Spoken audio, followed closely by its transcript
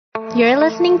You're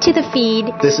listening to The Feed.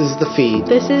 This is The Feed.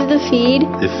 This is The Feed.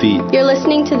 The Feed. You're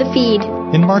listening to The Feed.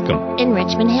 In Markham. In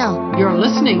Richmond Hill. You're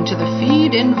listening to The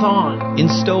Feed in Vaughan. In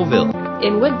Stouffville.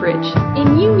 In Woodbridge.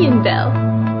 In Unionville.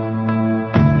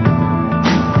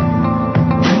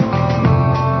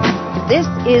 This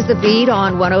is The Feed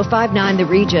on 105.9 The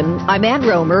Region. I'm Ann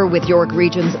Romer with York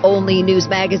Region's only news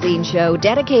magazine show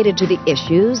dedicated to the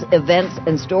issues, events,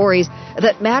 and stories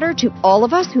that matter to all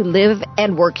of us who live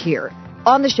and work here.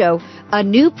 On the show, a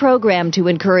new program to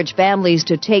encourage families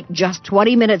to take just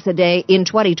 20 minutes a day in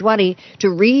 2020 to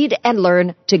read and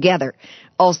learn together.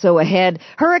 Also ahead,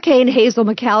 Hurricane Hazel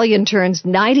McCallion turns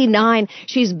 99.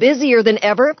 She's busier than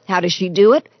ever. How does she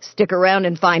do it? Stick around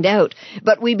and find out.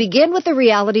 But we begin with the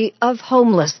reality of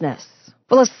homelessness.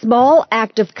 Well, a small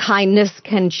act of kindness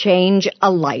can change a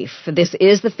life. This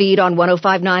is The Feed on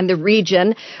 105.9 The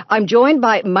Region. I'm joined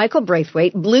by Michael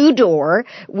Braithwaite, Blue Door.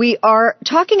 We are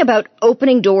talking about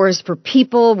opening doors for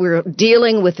people. We're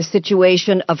dealing with the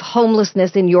situation of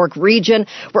homelessness in York Region.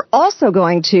 We're also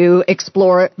going to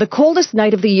explore the coldest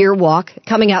night of the year walk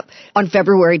coming up on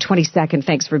February 22nd.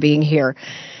 Thanks for being here.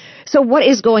 So what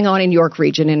is going on in York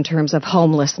Region in terms of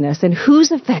homelessness and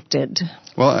who's affected?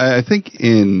 Well, I think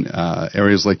in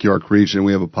areas like York Region,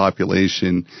 we have a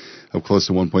population of close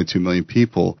to 1.2 million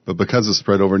people, but because it's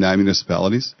spread over 9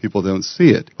 municipalities, people don't see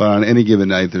it. But on any given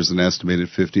night, there's an estimated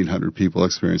 1,500 people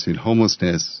experiencing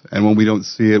homelessness, and when we don't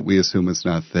see it, we assume it's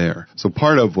not there. So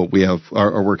part of what we have,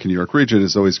 our work in York Region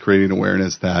is always creating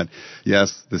awareness that,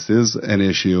 yes, this is an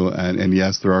issue, and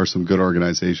yes, there are some good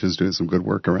organizations doing some good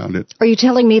work around it. Are you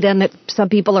telling me then that some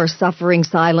people are suffering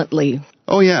silently?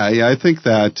 Oh, yeah. I think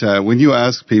that when you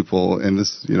ask people, and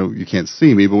this, you can't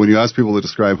see me, but when you ask people to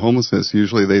describe homelessness,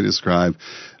 usually they describe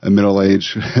a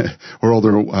middle-aged or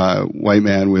older white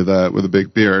man with a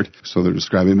big beard. So they're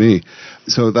describing me.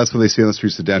 So that's what they see on the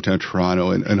streets of downtown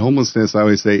Toronto. And homelessness, I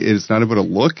always say, it's not about a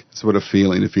look. It's about a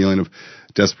feeling of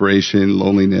desperation,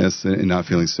 loneliness, and not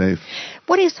feeling safe.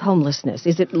 What is homelessness?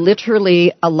 Is it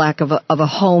literally a lack of a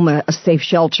home, a safe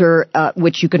shelter,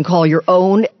 which you can call your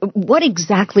own? What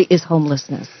exactly is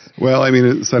homelessness? Well,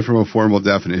 aside from a formal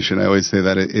definition, I always say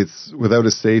that it's without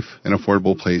a safe and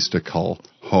affordable place to call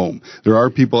home. There are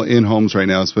people in homes right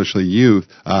now, especially youth,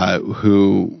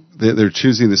 who they're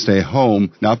choosing to stay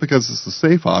home, not because it's a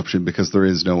safe option, because there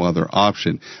is no other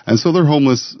option. And so they're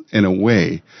homeless in a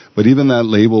way. But even that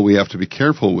label we have to be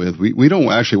careful with. We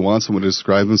don't actually want someone to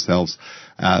describe themselves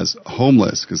as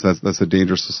homeless, because that's a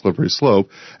dangerous, slippery slope.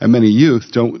 And many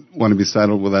youth don't want to be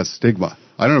saddled with that stigma.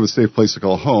 I don't have a safe place to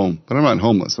call home, but I'm not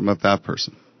homeless. I'm not that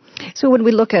person. So when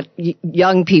we look at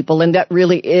young people, and that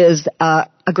really is a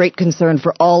great concern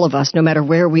for all of us, no matter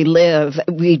where we live.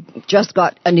 We just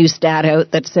got a new stat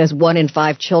out that says 1 in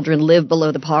 5 children live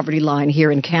below the poverty line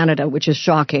here in Canada, which is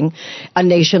shocking, a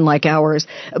nation like ours.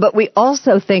 But we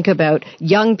also think about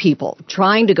young people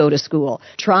trying to go to school,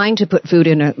 trying to put food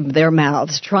in their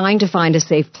mouths, trying to find a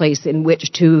safe place in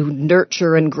which to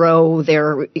nurture and grow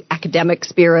their academic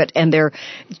spirit and their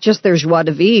joie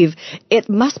de vivre. It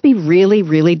must be really,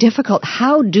 really difficult.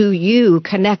 How do you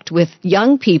connect with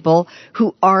young people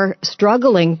who are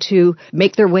struggling to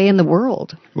make their way in the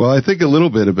world? Well, I think a little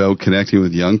bit about connecting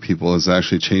with young people is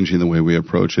actually changing the way we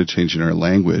approach it, changing our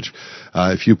language.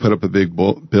 If you put up a big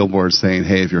billboard saying,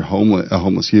 hey, if you're a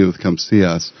homeless youth, come see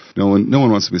us, no one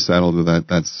wants to be saddled with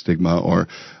that stigma or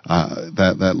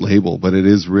that label. But it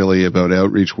is really about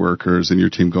outreach workers and your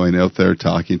team going out there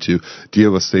talking to, do you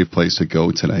have a safe place to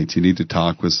go tonight? Do you need to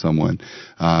talk with someone?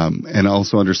 And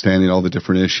also understanding all the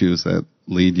different issues that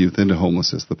lead youth into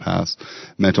homelessness, the past,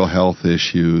 mental health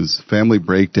issues, family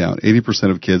breakdown.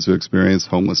 80% of kids who experience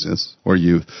homelessness or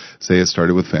youth say it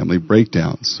started with family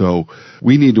breakdown. So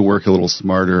we need to work a little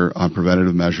smarter on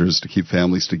preventative measures to keep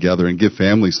families together and give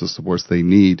families the supports they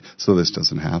need so this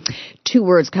doesn't happen. 2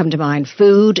 words come to mind,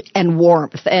 food and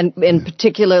warmth, and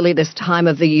particularly this time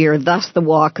of the year, thus the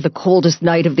walk, the coldest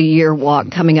night of the year walk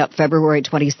coming up February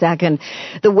 22nd.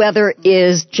 The weather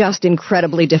is just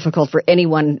incredibly difficult for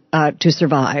anyone to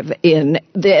survive in.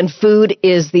 And food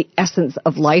is the essence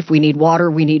of life. We need water,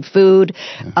 we need food,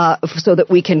 so that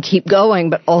we can keep going,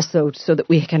 but also so that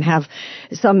we can have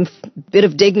some bit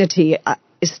of dignity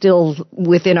is still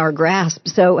within our grasp.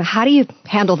 So how do you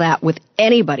handle that with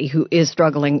anybody who is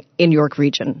struggling in York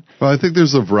Region? Well, I think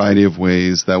there's a variety of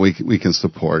ways that we can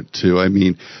support too. I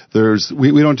mean,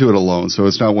 we don't do it alone, so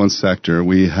it's not one sector.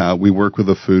 We work with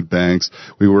the food banks,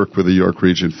 we work with the York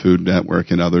Region Food Network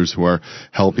and others who are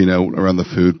helping out around the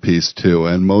food piece too.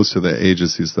 And most of the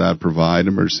agencies that provide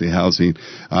emergency housing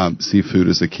see food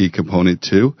as a key component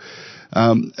too.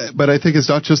 But I think it's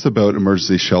not just about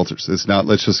emergency shelters. It's not,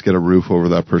 let's just get a roof over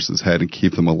that person's head and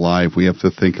keep them alive. We have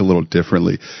to think a little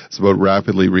differently. It's about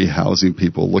rapidly rehousing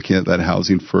people, looking at that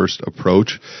housing first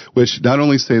approach, which not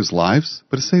only saves lives,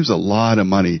 but it saves a lot of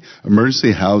money.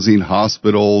 Emergency housing,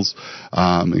 hospitals,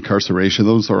 incarceration,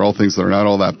 those are all things that are not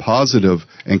all that positive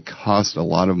and cost a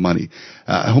lot of money.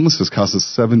 Homelessness costs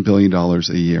us $7 billion a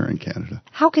year in Canada.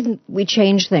 How can we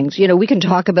change things? You know, we can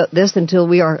talk about this until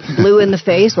we are blue in the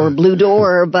face or blue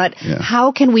door, but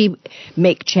how can we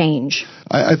make change?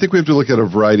 I think we have to look at a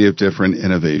variety of different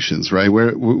innovations, right?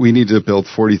 We need to build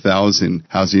 40,000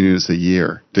 housing units a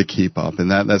year to keep up,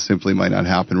 and that simply might not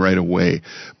happen right away.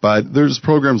 But there's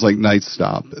programs like Night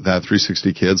Stop that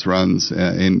 360 Kids runs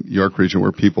in York Region,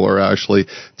 where people are actually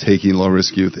taking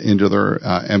low-risk youth into their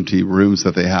empty rooms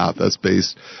that they have. That's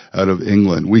based out of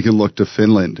England. We can look to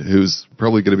Finland, who's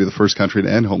probably going to be the first country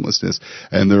to end homelessness,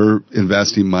 and they're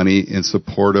investing money in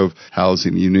supportive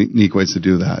housing, unique ways to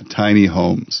do that, tiny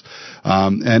homes.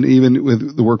 And even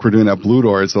with the work we're doing at Blue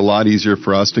Door, it's a lot easier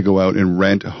for us to go out and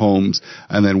rent homes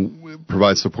and then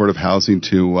provide supportive housing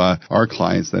to our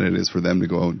clients than it is for them to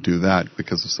go out and do that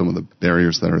because of some of the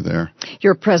barriers that are there.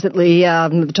 You're presently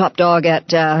the top dog at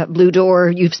Blue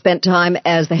Door. You've spent time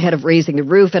as the head of Raising the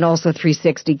Roof and also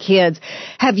 360 Kids.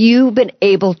 Have you been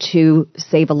able to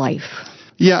save a life?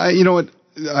 Yeah, you know what?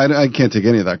 I can't take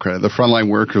any of that credit. The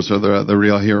frontline workers are the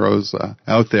real heroes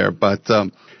out there, but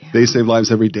they save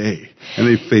lives every day, and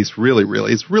they face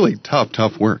it's really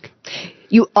tough work.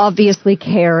 You obviously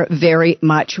care very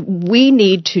much. We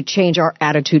need to change our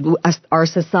attitude, our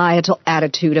societal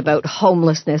attitude about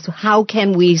homelessness. How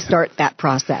can we start that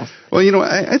process? Well, you know,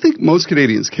 I think most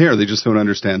Canadians care. They just don't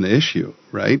understand the issue,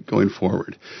 right, going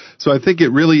forward. So I think it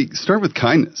really start with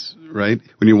kindness, right?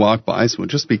 When you walk by someone,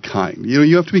 just be kind. You know,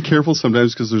 you have to be careful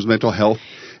sometimes because there's mental health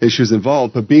issues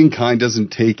involved, but being kind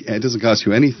doesn't cost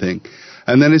you anything.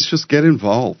 And then it's just get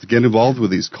involved with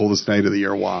these coldest night of the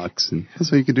year walks, and that's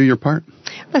how you can do your part.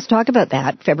 Let's talk about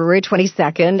that. February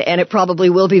 22nd, and it probably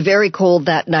will be very cold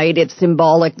that night. It's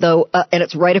symbolic, though, and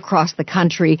it's right across the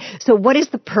country. So what is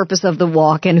the purpose of the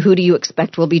walk, and who do you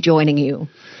expect will be joining you?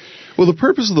 Well, the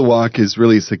purpose of the walk is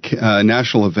really it's a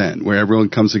national event where everyone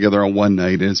comes together on one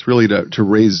night, and it's really to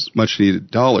raise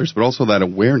much-needed dollars, but also that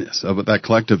awareness of that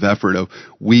collective effort of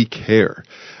we care.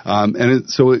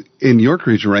 So in York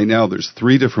Region right now, there's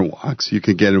 3 different walks. You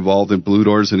can get involved in Blue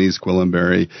Doors in East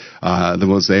Gwillimbury, the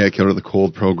Mosaic out of the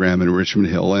Cold program in Richmond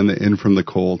Hill, and the In From the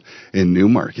Cold in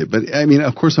Newmarket. But, I mean,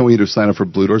 of course I want you to sign up for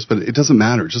Blue Doors, but it doesn't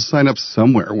matter. Just sign up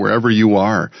somewhere, wherever you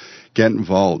are. Get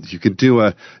involved. You could do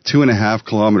a 2.5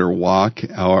 kilometer walk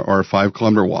or a 5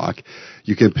 kilometer walk.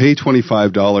 You can pay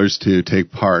 $25 to take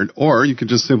part, or you can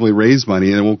just simply raise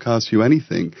money and it won't cost you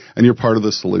anything, and you're part of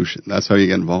the solution. That's how you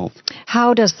get involved.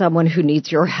 How does someone who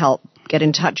needs your help get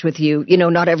in touch with you? You know,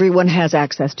 not everyone has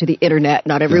access to the internet.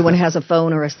 Not everyone has a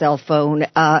phone or a cell phone,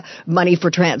 money for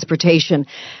transportation.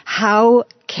 How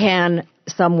can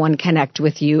someone connect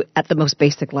with you at the most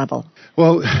basic level?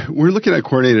 Well, we're looking at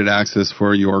coordinated access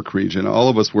for York Region. All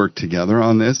of us work together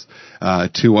on this.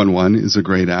 211 is a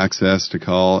great access to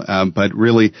call. But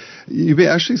really, you'd be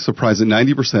actually surprised that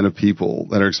 90% of people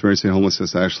that are experiencing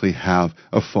homelessness actually have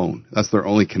a phone. That's their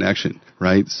only connection,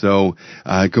 right? So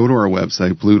go to our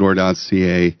website,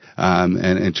 bluedoor.ca,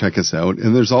 and check us out.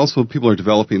 And there's also people are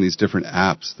developing these different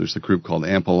apps. There's a group called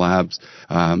Ample Labs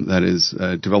that is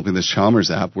developing this Chalmers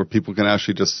app where people can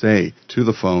actually just say to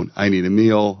the phone, I need a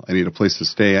meal, I need a place to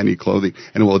stay, I need clothing,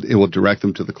 and it will direct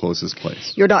them to the closest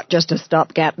place. You're not just a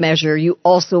stopgap measure. You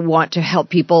also want to help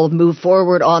people move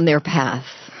forward on their path.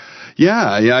 Yeah.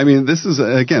 I mean, this is,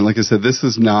 again, like I said, this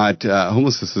is not,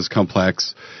 homelessness is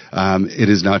complex. It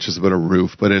is not just about a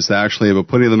roof, but it's actually about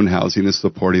putting them in housing and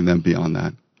supporting them beyond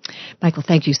that. Michael,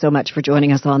 thank you so much for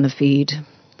joining us on The Feed.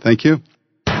 Thank you.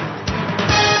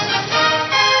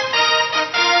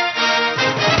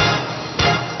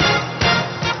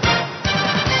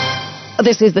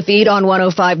 This is The Feed on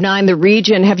 105.9 The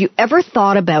Region. Have you ever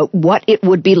thought about what it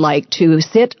would be like to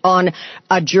sit on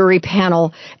a jury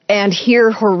panel and hear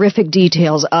horrific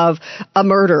details of a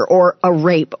murder or a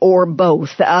rape or both?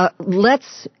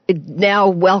 Let's now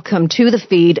welcome to The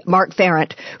Feed Mark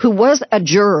Farrant, who was a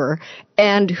juror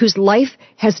and whose life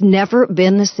has never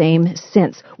been the same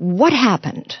since. What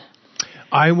happened?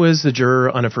 I was a juror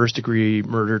on a first-degree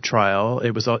murder trial.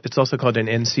 It's also called an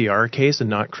NCR case, a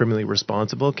not criminally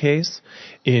responsible case,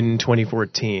 in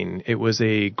 2014. It was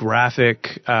a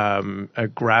graphic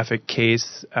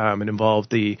case. It involved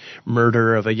the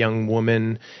murder of a young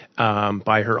woman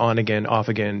by her on-again,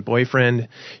 off-again boyfriend.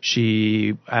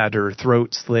 She had her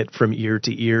throat slit from ear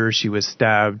to ear. She was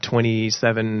stabbed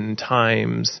 27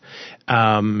 times,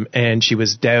 and she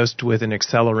was doused with an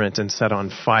accelerant and set on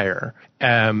fire.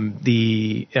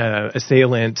 The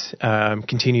assailant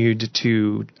continued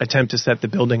to attempt to set the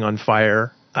building on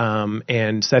fire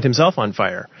and set himself on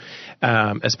fire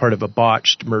as part of a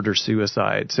botched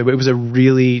murder-suicide. So it was a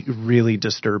really, really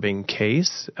disturbing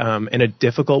case and a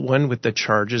difficult one with the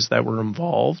charges that were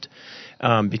involved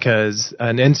because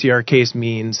an NCR case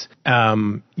means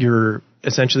you're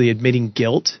essentially admitting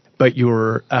guilt, but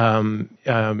you're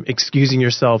excusing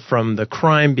yourself from the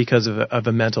crime because of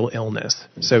a mental illness.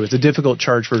 So it's a difficult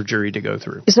charge for a jury to go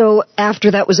through. So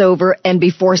after that was over and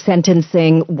before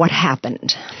sentencing, what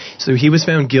happened? So he was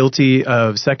found guilty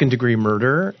of second-degree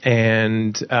murder,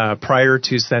 and prior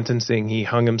to sentencing, he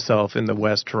hung himself in the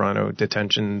West Toronto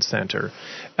Detention Centre.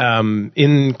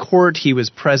 In court, he was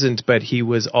present, but he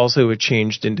was also a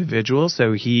changed individual.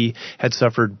 So he had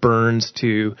suffered burns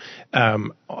to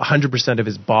 100% of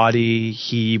his body.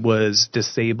 He was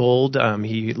disabled.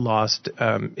 He lost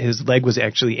his leg was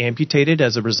actually amputated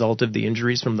as a result of the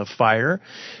injuries from the fire.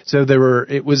 So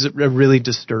it was a really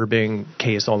disturbing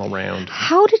case all around.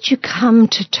 How did you come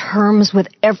to terms with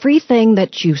everything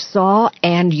that you saw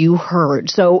and you heard?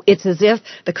 So it's as if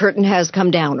the curtain has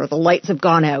come down or the lights have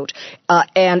gone out,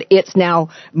 and it's now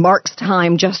Mark's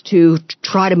time just to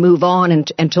try to move on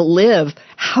and to live.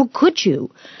 How could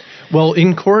you? Well,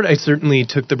 in court, I certainly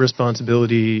took the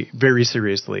responsibility very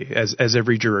seriously, as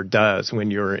every juror does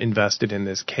when you're invested in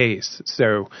this case.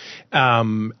 So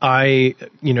I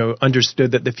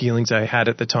understood that the feelings I had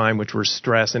at the time, which were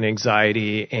stress and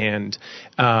anxiety and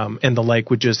the like,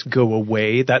 would just go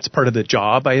away. That's part of the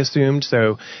job, I assumed.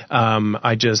 So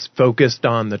I just focused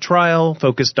on the trial,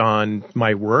 focused on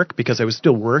my work, because I was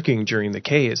still working during the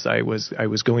case. I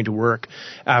was going to work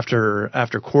after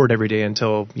court every day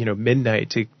until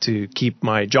midnight to keep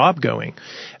my job going.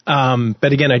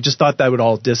 But again, I just thought that would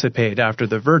all dissipate after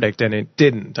the verdict, and it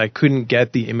didn't. I couldn't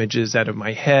get the images out of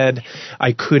my head.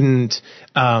 I didn't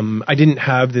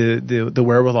have the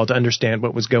wherewithal to understand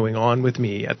what was going on with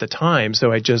me at the time.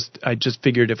 So I just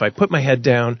figured if I put my head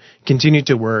down, continued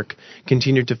to work,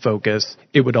 continued to focus,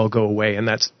 it would all go away. And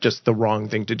that's just the wrong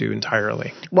thing to do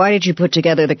entirely. Why did you put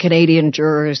together the Canadian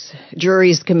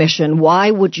Juries Commission? Why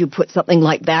would you put something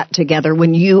like that together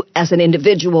when you, as an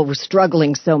individual, were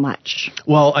struggling so much?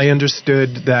 Well, I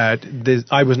understood that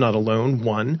I was not alone,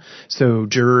 one. So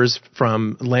jurors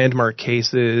from landmark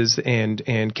cases and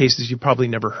cases you probably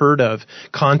never heard of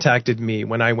contacted me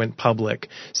when I went public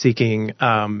seeking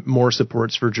more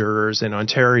supports for jurors in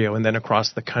Ontario and then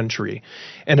across the country.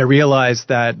 And I realized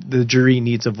that the jury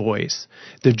needs a voice.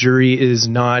 The jury is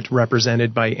not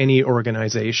represented by any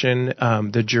organization.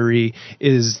 The jury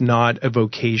is not a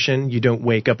vocation. You don't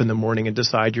wake up in the morning and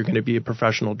decide you're going to be a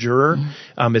professional juror.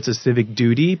 It's a civic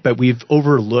duty, but we've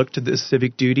overlooked this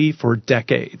civic duty for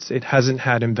decades. It hasn't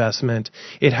had investment.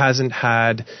 It hasn't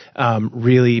had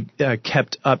really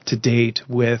kept up to date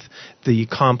with the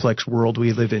complex world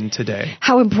we live in today.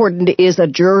 How important is a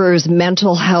juror's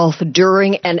mental health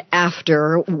during and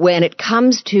after when it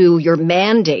comes to your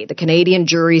mandate, the Canadian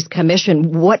Juries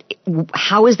Commission?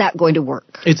 How is that going to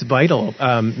work? It's vital.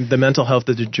 The mental health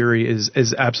of the jury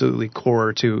is absolutely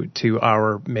core to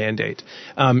our mandate.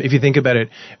 If you think about it,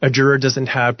 a juror doesn't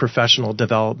have professional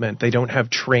development. They don't have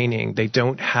training. They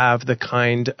don't have the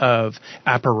kind of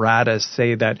apparatus,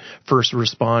 say, that first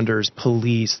responders,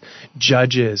 police,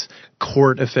 judges,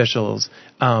 court officials,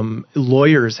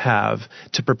 lawyers have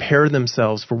to prepare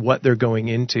themselves for what they're going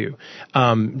into.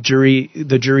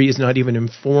 The jury is not even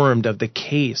informed of the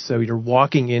case, so you're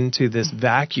walking into this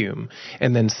vacuum,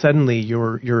 and then suddenly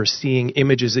you're seeing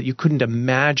images that you couldn't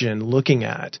imagine looking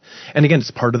at. And again, it's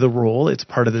part of the role, it's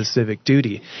part of the civic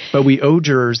duty, but we owe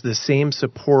jurors the same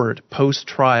support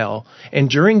post-trial and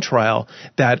during trial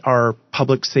that our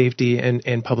public safety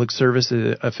and public service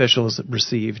officials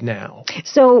receive now.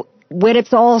 So when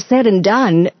it's all said and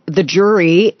done, the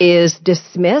jury is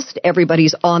dismissed.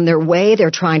 Everybody's on their way.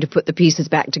 They're trying to put the pieces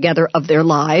back together of their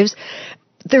lives.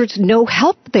 There's no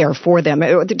help there for them.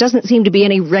 There doesn't seem to be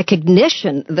any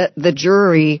recognition that the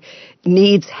jury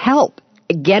needs help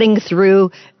getting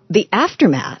through the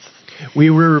aftermath. We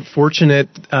were fortunate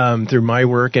through my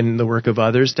work and the work of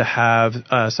others to have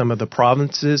some of the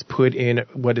provinces put in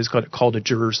what is called a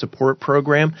juror support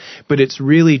program, but it's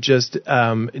really just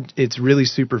it's really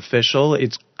superficial.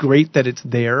 It's great that it's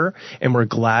there, and we're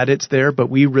glad it's there, but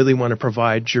we really want to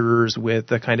provide jurors with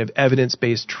the kind of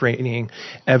evidence-based training,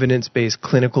 evidence-based,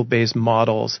 clinical-based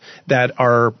models that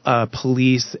our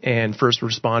police and first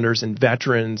responders and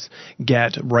veterans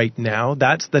get right now.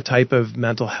 That's the type of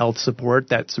mental health support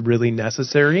that's really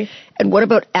necessary. And what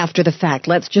about after the fact?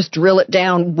 Let's just drill it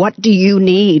down. What do you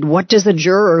need? What does a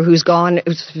juror who's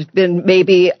been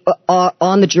maybe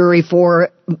on the jury for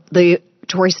the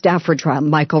Tory Stafford trial,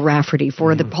 Michael Rafferty,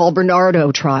 for the Paul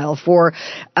Bernardo trial, for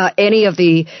any of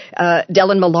the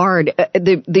Dylan Millard,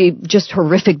 the just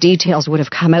horrific details would have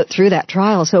come out through that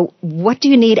trial. So what do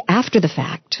you need after the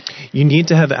fact? You need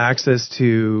to have access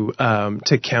to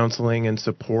counseling and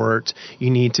support. You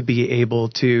need to be able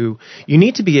to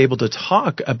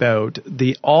talk about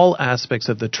all aspects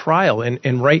of the trial.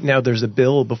 And right now there's a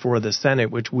bill before the Senate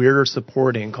which we're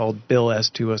supporting called Bill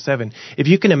S-207. If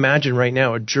you can imagine right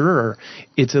now a juror,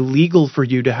 it's illegal for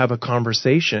you to have a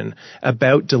conversation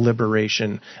about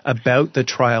deliberation, about the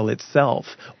trial itself,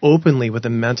 openly with a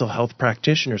mental health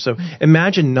practitioner. So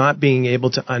imagine not being able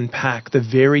to unpack the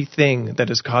very thing that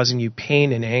is causing you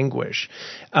pain and anguish.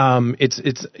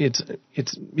 It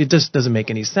just doesn't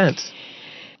make any sense.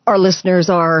 Our listeners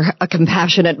are a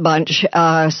compassionate bunch.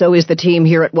 So is the team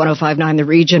here at 105.9 The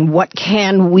Region. What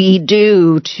can we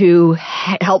do to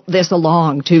help this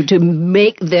along, to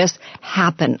make this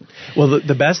happen? Well,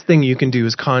 the best thing you can do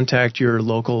is contact your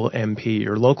local MP,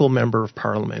 your local member of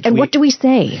parliament. And what do we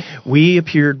say? We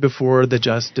appeared before the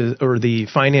the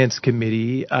Finance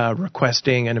Committee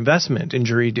requesting an investment in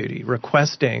jury duty,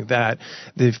 requesting that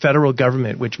the federal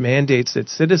government, which mandates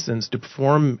its citizens to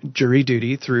perform jury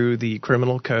duty through the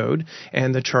criminal code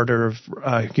and the Charter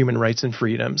of Human Rights and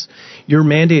Freedoms, you're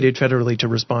mandated federally to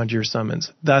respond to your summons.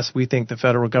 Thus, we think the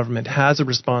federal government has a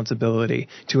responsibility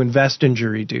to invest in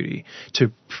jury duty,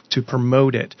 to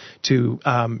promote it, to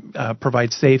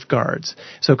provide safeguards.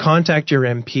 So contact your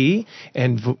MP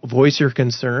and voice your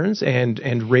concerns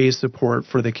and raise support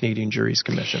for the Canadian Juries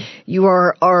Commission. You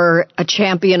are a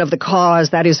champion of the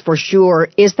cause, that is for sure.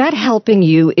 Is that helping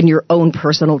you in your own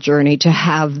personal journey to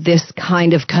have this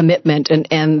kind of commitment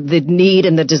and the need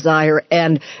and the desire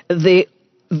and the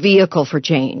vehicle for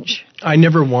change? I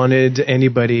never wanted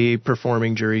anybody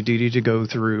performing jury duty to go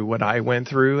through what I went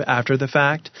through after the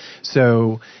fact.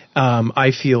 So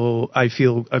I feel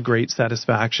a great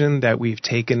satisfaction that we've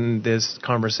taken this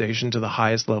conversation to the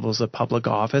highest levels of public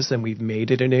office and we've made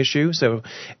it an issue. So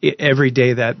every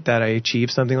day that I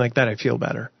achieve something like that, I feel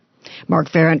better. Mark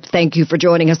Farrant, thank you for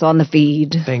joining us on The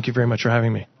Feed. Thank you very much for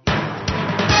having me.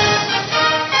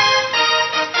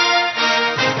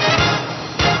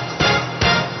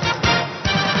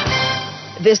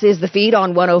 This is The Feed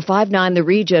on 105.9 The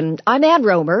Region. I'm Ann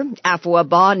Romer. Afua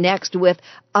Ba next with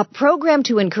a program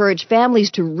to encourage families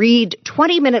to read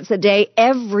 20 minutes a day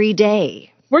every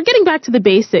day. We're getting back to the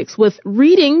basics with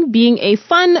reading being a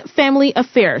fun family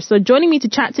affair. So joining me to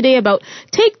chat today about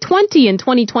Take 20 in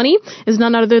 2020 is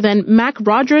none other than Mac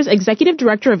Rogers, Executive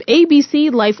Director of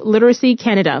ABC Life Literacy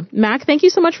Canada. Mac, thank you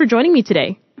so much for joining me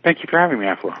today. Thank you for having me,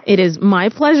 Afua. It is my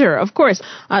pleasure, of course.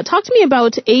 Talk to me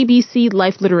about ABC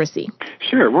Life Literacy.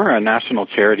 Sure. We're a national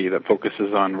charity that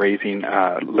focuses on raising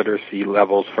literacy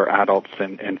levels for adults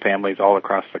and families all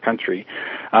across the country.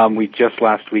 We just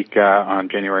last week, on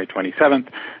January 27th,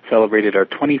 celebrated our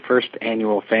 21st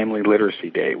annual Family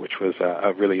Literacy Day, which was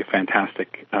a really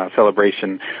fantastic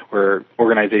celebration where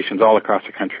organizations all across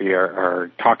the country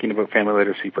are talking about family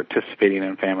literacy, participating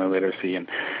in family literacy, and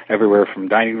everywhere from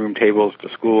dining room tables to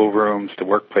school rooms to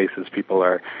workplaces, people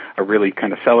are really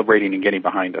kind of celebrating and getting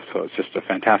behind us. So it's just a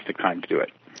fantastic time to do it.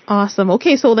 Awesome.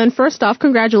 Okay, so then first off,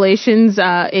 congratulations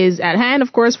is at hand,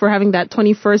 of course, for having that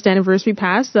 21st anniversary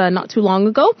pass not too long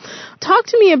ago. Talk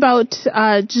to me about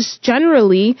just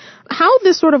generally how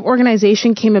this sort of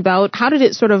organization came about. How did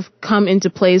it sort of come into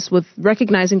place with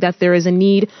recognizing that there is a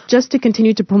need just to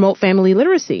continue to promote family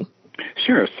literacy?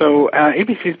 Sure. So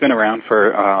ABC's been around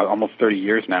for almost 30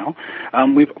 years now.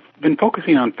 We've been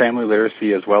focusing on family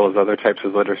literacy as well as other types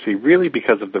of literacy really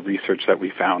because of the research that we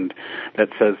found that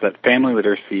says that family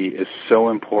literacy is so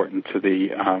important to the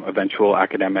eventual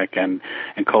academic and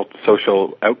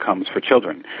social outcomes for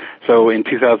children. So in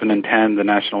 2010, the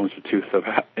National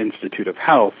Institute of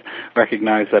Health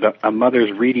recognized that a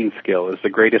mother's reading skill is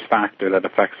the greatest factor that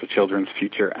affects the children's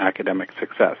future academic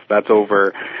success. That's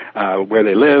over where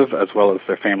they live as well as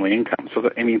their family income. So,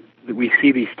 we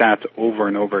see these stats over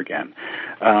and over again.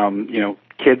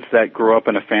 Kids that grow up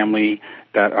in a family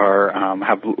that are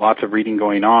have lots of reading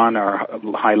going on, are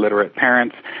high literate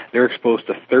parents, they're exposed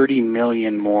to 30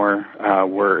 million more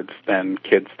words than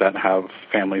kids that have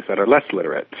families that are less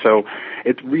literate. So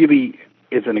it really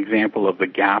is an example of the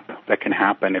gap that can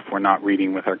happen if we're not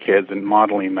reading with our kids and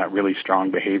modeling that really strong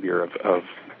behavior of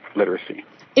literacy.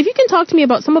 If you can talk to me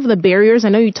about some of the barriers, I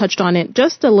know you touched on it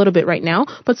just a little bit right now,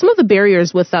 but some of the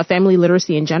barriers with family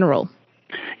literacy in general.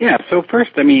 Yeah, so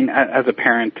first, as a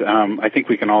parent, I think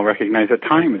we can all recognize that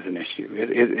time is an issue.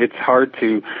 It's hard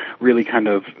to really kind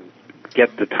of get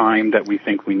the time that we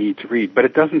think we need to read, but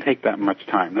it doesn't take that much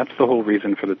time. That's the whole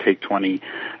reason for the Take 20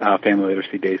 Family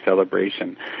Literacy Day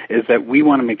celebration, is that we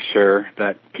want to make sure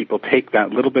that people take that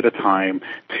little bit of time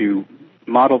to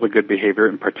model the good behavior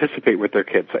and participate with their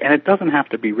kids. And it doesn't have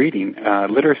to be reading.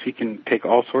 Literacy can take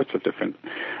all sorts of different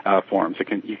forms.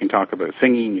 You can talk about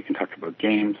singing, you can talk about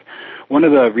games. One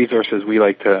of the resources we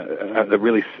like to that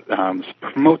really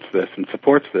promotes this and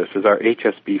supports this is our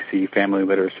HSBC Family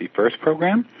Literacy First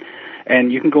program.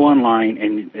 And you can go online,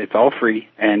 and it's all free,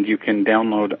 and you can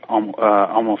download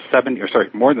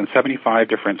more than 75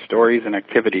 different stories and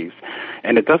activities.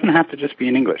 And it doesn't have to just be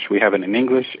in English. We have it in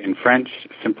English, in French,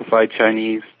 Simplified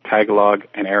Chinese, Tagalog,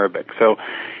 and Arabic. So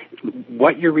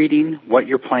what you're reading, what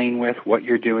you're playing with, what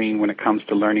you're doing when it comes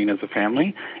to learning as a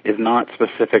family is not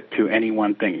specific to any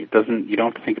one thing. You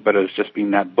don't have to think about it as just being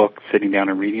that book sitting down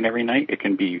and reading every night. It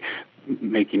can be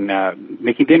making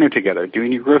dinner together,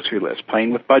 doing your grocery list,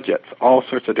 playing with budgets. All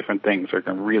sorts of different things are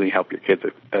going to really help your kids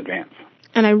advance.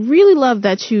 And I really love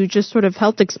that you just sort of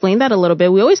helped explain that a little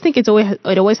bit. We always think it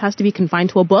always has to be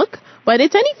confined to a book, but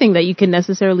it's anything that you can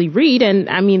necessarily read. And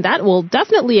that will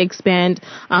definitely expand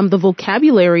the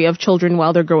vocabulary of children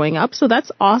while they're growing up. So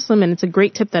that's awesome. And it's a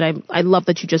great tip that I love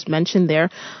that you just mentioned there.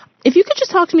 If you could just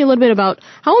talk to me a little bit about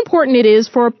how important it is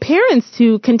for parents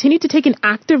to continue to take an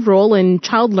active role in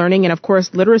child learning and, of course,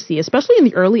 literacy, especially in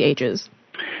the early ages.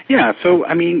 Yeah, so,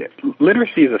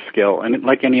 literacy is a skill, and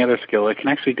like any other skill, it can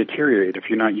actually deteriorate if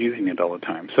you're not using it all the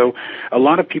time. So a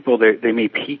lot of people, they may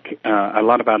peak, a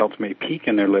lot of adults may peak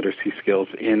in their literacy skills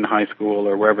in high school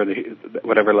or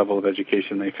whatever level of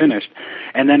education they finished,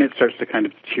 and then it starts to kind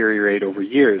of deteriorate over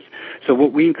years. So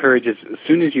what we encourage is as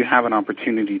soon as you have an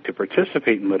opportunity to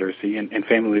participate in literacy, and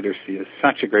family literacy is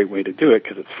such a great way to do it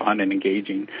because it's fun and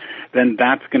engaging, then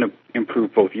that's going to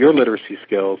improve both your literacy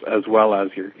skills as well as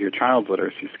your child's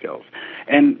literacy skills.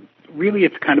 And really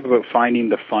it's kind of about finding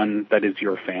the fun that is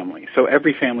your family. So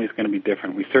every family is going to be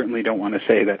different. We certainly don't want to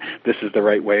say that this is the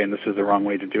right way and this is the wrong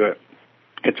way to do it.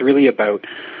 It's really about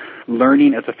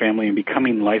learning as a family and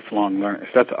becoming lifelong learners.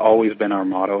 That's always been our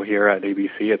motto here at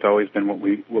ABC. It's always been what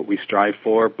we strive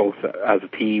for, both as a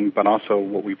team, but also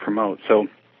what we promote. So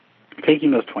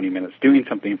taking those 20 minutes, doing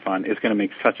something fun is going to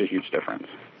make such a huge difference.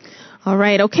 All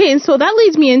right. Okay. And so that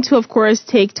leads me into, of course,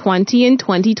 Take 20 in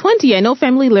 2020. I know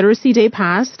Family Literacy Day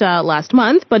passed last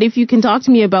month, but if you can talk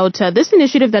to me about this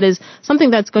initiative that is something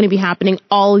that's going to be happening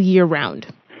all year round.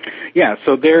 Yeah,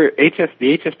 so the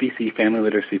HSBC Family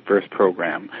Literacy First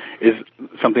program is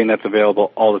something that's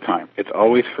available all the time. It's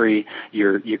always free.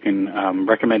 You can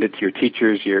recommend it to your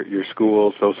teachers, your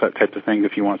schools, those types of things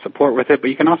if you want support with it. But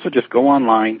you can also just go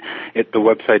online. The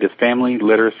website is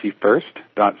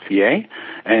familyliteracyfirst.ca,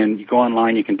 and you go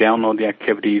online, you can download the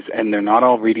activities, and they're not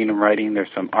all reading and writing.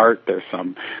 There's some art, there's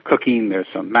some cooking, there's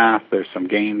some math, there's some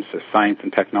games, there's science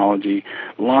and technology,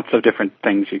 lots of different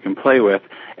things you can play with,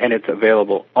 and it's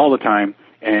available all the time.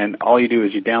 And all you do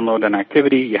is you download an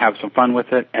activity, you have some fun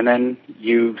with it, and then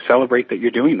you celebrate that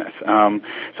you're doing this.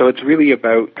 So it's really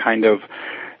about kind of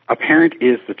a parent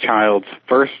is the child's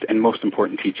first and most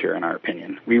important teacher, in our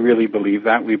opinion. We really believe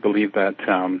that. We believe that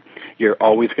you're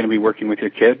always going to be working with your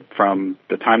kid from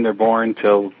the time they're born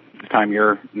till the time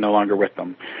you're no longer with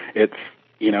them. It's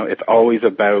always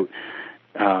about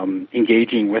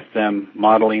engaging with them,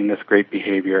 modeling this great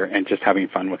behavior, and just having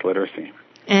fun with literacy.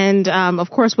 And, of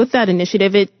course, with that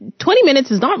initiative, 20 minutes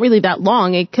is not really that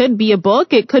long. It could be a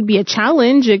book. It could be a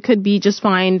challenge. It could be just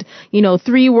find,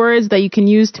 3 words that you can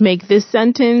use to make this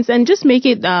sentence and just make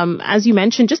it, as you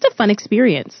mentioned, just a fun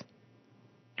experience.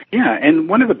 Yeah, and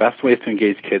one of the best ways to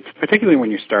engage kids, particularly when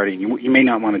you're starting, you may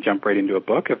not want to jump right into a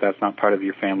book if that's not part of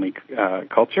your family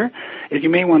culture, is you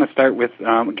may want to start with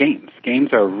games. Games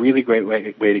are a really great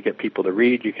way to get people to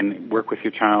read. You can work with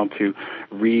your child to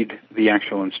read the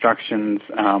actual instructions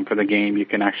for the game.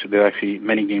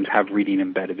 Many games have reading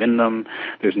embedded in them.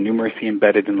 There's numeracy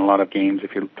embedded in a lot of games.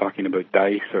 If you're talking about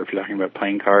dice or if you're talking about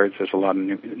playing cards, there's a lot of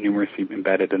numeracy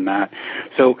embedded in that.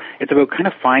 So it's about kind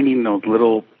of finding those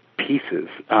little pieces,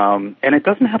 and it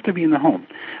doesn't have to be in the home.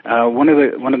 One of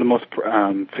the most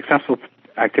successful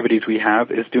activities we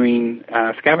have is doing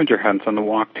scavenger hunts on the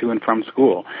walk to and from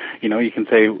school. You know, you can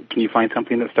say, can you find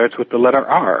something that starts with the letter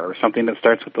R or something that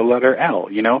starts with the letter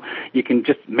L? You know, you can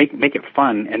just make it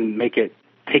fun and take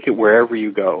it wherever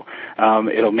you go.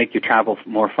 It'll make your travel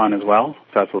more fun as well,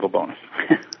 so that's a little bonus.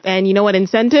 And you know what?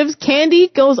 Incentives, candy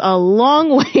goes a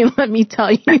long way, let me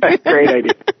tell you. Great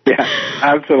idea. Yeah,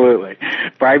 absolutely.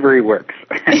 Bribery works.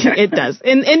 It does.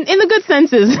 In the good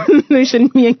senses. We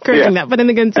shouldn't be encouraging that, but in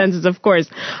the good senses, of course.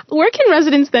 Where can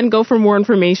residents then go for more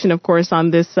information, of course, on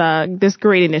this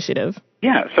great initiative?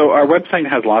 Yeah, so our website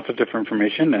has lots of different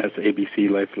information as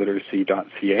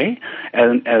abclifeliteracy.ca,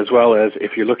 and as well as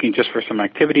if you're looking just for some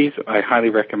activities, I highly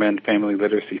recommend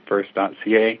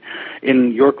familyliteracyfirst.ca.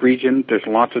 In York Region, there's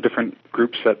lots of different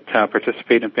groups that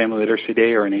participate in Family Literacy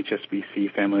Day or in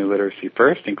HSBC Family Literacy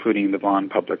First, including the Vaughan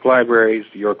Public Libraries,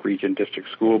 the York Region District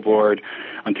School Board,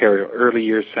 Ontario Early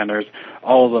Years Centres.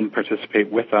 All of them participate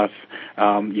with us.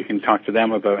 You can talk to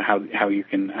them about how you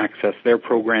can access their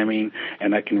programming,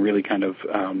 and that can really kind of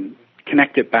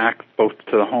connect it back both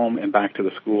to the home and back to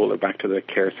the school or back to the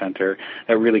care center.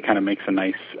 That really kind of makes a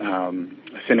nice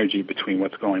synergy between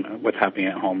what's happening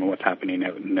at home and what's happening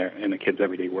out in the kids'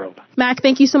 everyday world. Mac,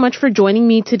 thank you so much for joining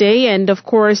me today, and of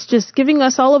course, just giving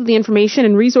us all of the information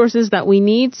and resources that we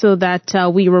need so that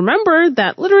we remember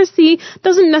that literacy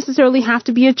doesn't necessarily have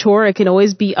to be a chore. It can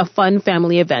always be a fun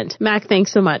family event. Mac,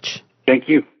 thanks so much. Thank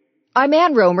you. I'm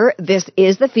Ann Romer. This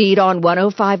is The Feed on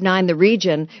 105.9 The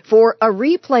Region. For a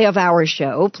replay of our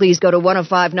show, please go to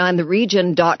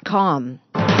 1059theregion.com.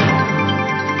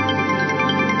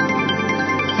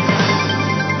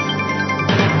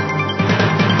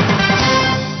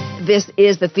 This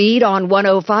is The Feed on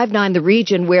 105.9 The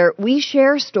Region, where we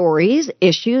share stories,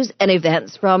 issues, and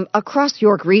events from across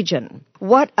York Region.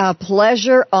 What a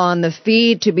pleasure on The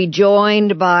Feed to be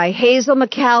joined by Hazel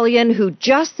McCallion, who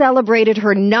just celebrated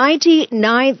her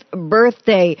 99th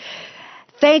birthday.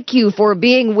 Thank you for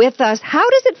being with us. How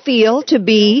does it feel to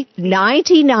be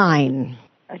 99?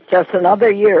 It's just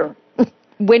another year.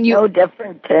 No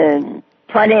different to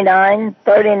 29,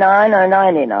 39, or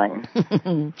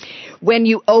 99. When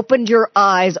you opened your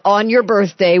eyes on your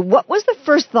birthday, what was the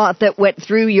first thought that went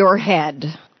through your head?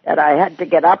 That I had to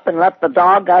get up and let the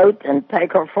dog out and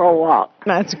take her for a walk.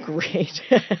 That's great.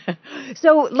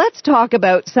 So let's talk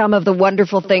about some of the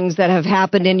wonderful things that have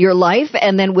happened in your life,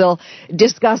 and then we'll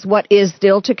discuss what is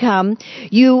still to come.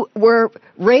 You were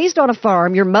raised on a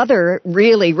farm. Your mother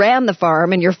really ran the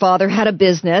farm, and your father had a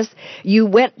business. You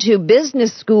went to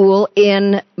business school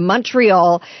in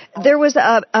Montreal. There was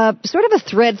a sort of a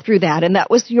thread through that, and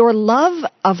that was your love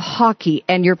of hockey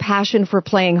and your passion for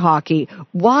playing hockey.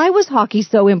 Why was hockey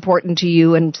so important to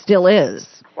you and still is?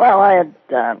 Well, I had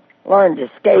learned to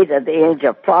skate at the age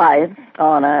of 5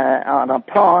 on a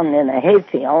pond in a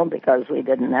hayfield because we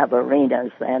didn't have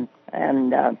arenas then.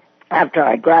 And after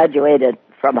I graduated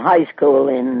from high school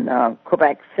in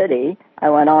Quebec City, I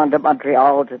went on to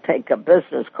Montreal to take a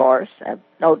business course at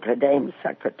Notre Dame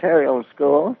Secretarial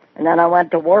School, and then I went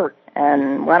to work.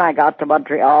 And when I got to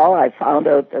Montreal, I found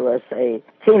out there was a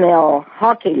female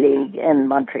hockey league in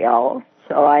Montreal,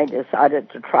 so I decided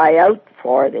to try out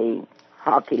for the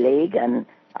hockey league, and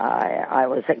I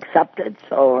was accepted,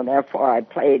 so therefore I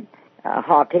played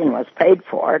hockey and was paid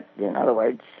for it, in other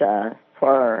words,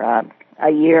 for a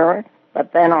year.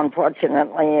 But then,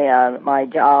 unfortunately, my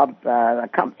job, the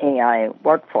company I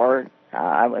worked for,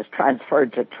 I was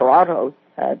transferred to Toronto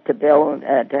to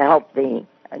help the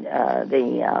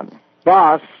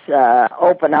boss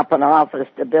open up an office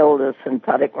to build a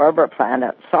synthetic rubber plant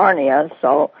at Sarnia.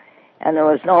 And there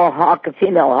was no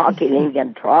female hockey league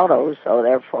in Toronto, so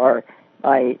therefore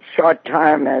my short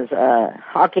time as a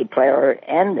hockey player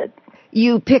ended.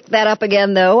 You picked that up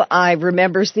again, though. I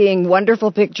remember seeing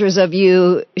wonderful pictures of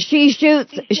you. She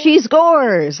shoots, she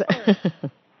scores.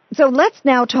 So let's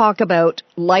now talk about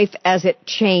life as it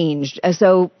changed.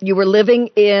 So you were living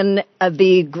in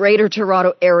the Greater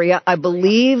Toronto area. I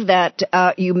believe that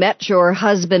you met your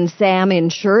husband, Sam, in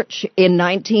church in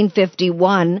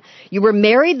 1951. You were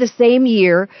married the same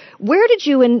year. Where did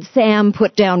you and Sam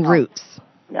put down roots?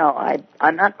 No, I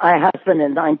met my husband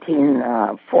in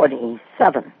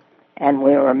 1947, and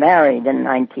we were married in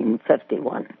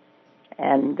 1951.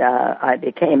 And I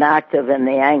became active in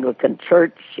the Anglican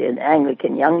Church, in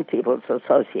Anglican Young People's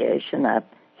Association at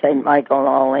St. Michael and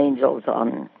All Angels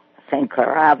on St.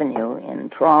 Clair Avenue in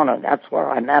Toronto. That's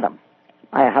where I met him,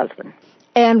 my husband.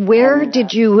 And where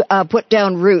did you put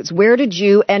down roots? Where did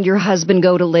you and your husband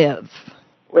go to live?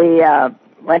 We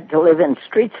went to live in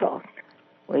Streetsville.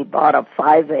 We bought a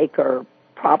 5-acre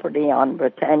property on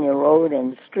Britannia Road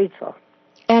in Streetsville.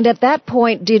 And at that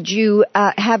point, did you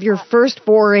have your first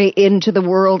foray into the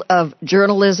world of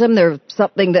journalism? There's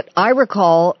something that I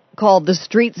recall called the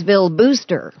Streetsville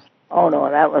Booster. Oh, no,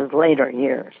 that was later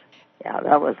years. Yeah,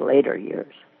 that was later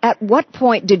years. At what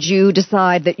point did you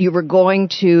decide that you were going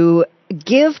to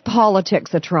give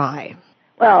politics a try?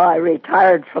 Well, I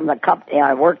retired from the company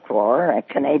I worked for, a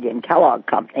Canadian Kellogg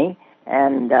company,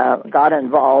 and got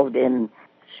involved in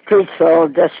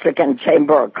Streetsville District and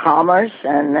Chamber of Commerce,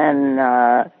 and then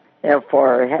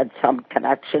therefore had some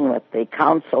connection with the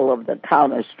council of the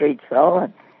town of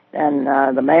Streetsville. And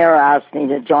the mayor asked me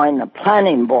to join the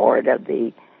planning board of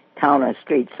the town of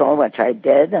Streetsville, which I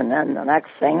did, and then the next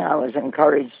thing I was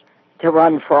encouraged to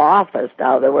run for office.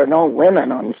 Now, there were no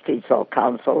women on the Streetsville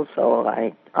Council, so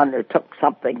I undertook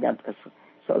something that was...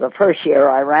 So the first year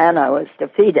I ran, I was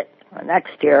defeated. The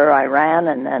next year I ran,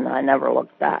 and then I never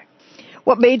looked back.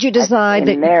 What made you decide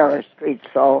that... mayor of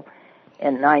Streetsville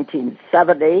in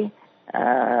 1970.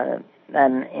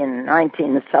 Then in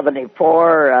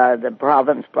 1974, the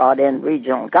province brought in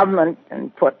regional government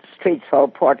and put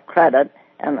Streetsville, Port Credit,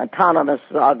 and the town of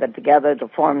Mississauga together to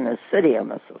form the city of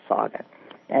Mississauga.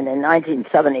 And in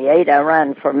 1978, I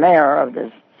ran for mayor of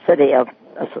the city of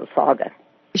Mississauga.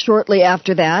 Shortly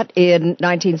after that, in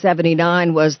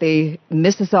 1979, was the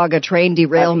Mississauga train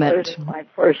derailment. That was my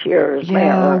first year as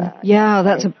mayor. Yeah,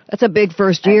 that's a big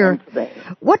first year.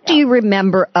 What do you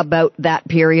remember about that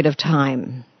period of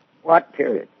time? What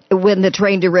period? When the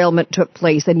train derailment took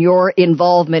place and your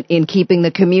involvement in keeping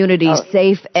the community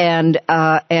safe and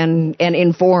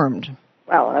informed.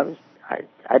 Well,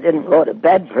 I didn't go to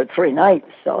bed for 3 nights,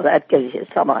 so that gives you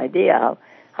some idea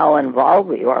how involved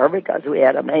we were, because we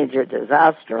had a major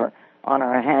disaster on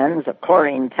our hands, a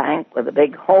chlorine tank with a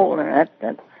big hole in it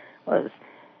and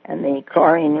the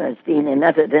chlorine was being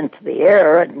emitted into the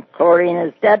air, and chlorine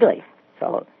is deadly.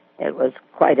 So it was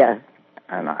quite a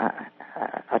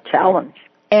challenge.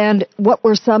 And what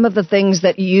were some of the things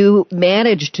that you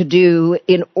managed to do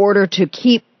in order to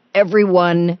keep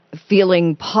everyone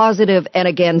feeling positive and,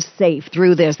 again, safe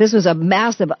through this? This was a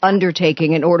massive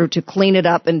undertaking in order to clean it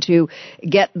up and to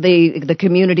get the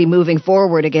community moving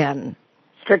forward again.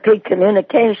 Strictly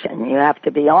communication. You have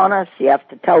to be honest. You have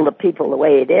to tell the people the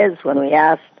way it is. When we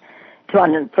asked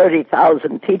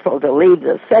 230,000 people to leave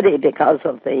the city because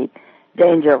of the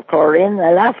danger of chlorine,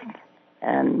 they left.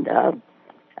 And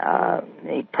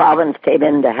the province came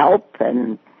in to help,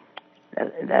 and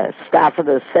the staff of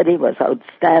the city was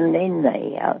outstanding.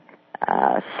 The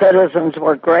citizens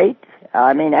were great.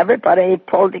 I mean, everybody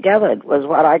pulled together. It was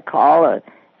what I call a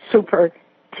super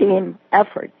team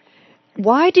effort.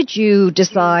 Why did you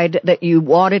decide that you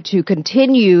wanted to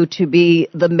continue to be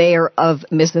the mayor of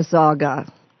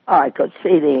Mississauga? I could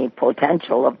see the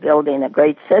potential of building a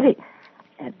great city.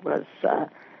 It was a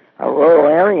rural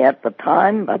area at the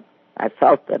time, but I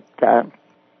felt that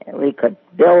we could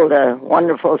build a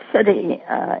wonderful city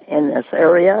in this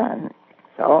area, and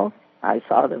so I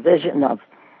saw the vision of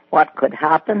what could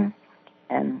happen,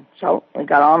 and so we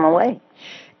got on the way.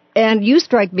 And you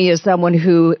strike me as someone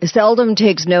who seldom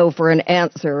takes no for an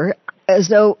answer.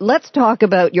 So let's talk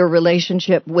about your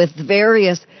relationship with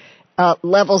various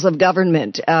levels of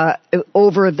government.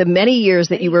 Over the many years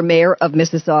that you were mayor of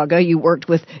Mississauga, you worked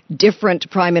with different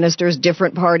prime ministers,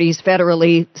 different parties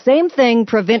federally, same thing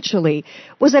provincially.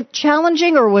 Was it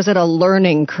challenging or was it a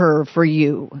learning curve for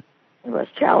you? It was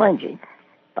challenging,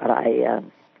 but I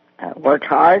worked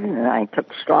hard and I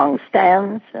took strong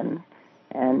stands and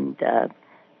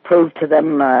proved to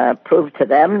them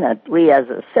that we as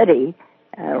a city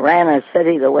ran a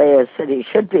city the way a city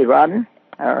should be run,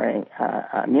 or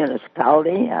a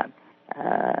municipality,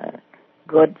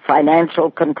 good financial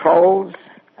controls,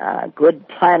 good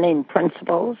planning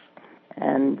principles,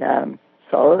 and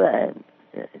so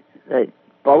the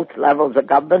both levels of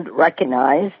government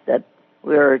recognized that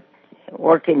we're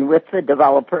working with the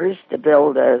developers to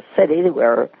build a city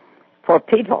where, for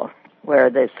people, where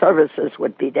the services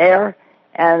would be there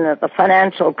and that the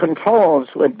financial controls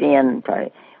would be in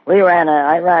play.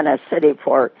 I ran a city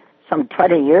for some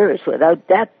 20 years without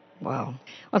debt. Wow.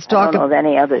 I don't know of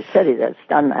any other city that's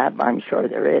done that, but I'm sure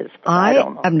there is. I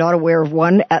don't know. I'm not aware of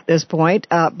one at this point,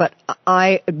 but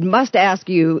I must ask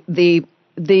you the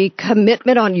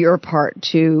commitment on your part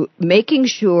to making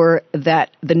sure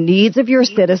that the needs of your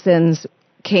citizens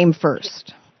came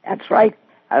first. That's right.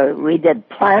 We did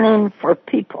planning for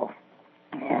people.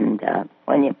 And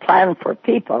when you plan for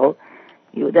people,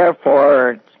 you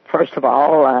therefore, first of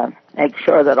all, make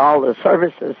sure that all the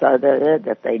services are there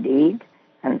that they need.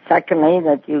 And secondly,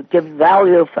 that you give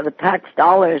value for the tax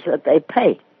dollars that they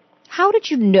pay. How did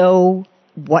you know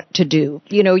what to do.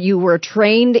 You know, you were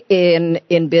trained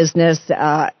in business.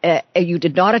 You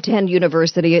did not attend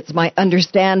university. It's my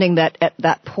understanding that at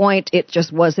that point it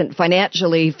just wasn't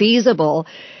financially feasible.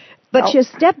 But you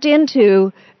stepped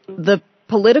into the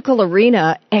political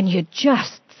arena and you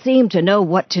just seem to know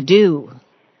what to do.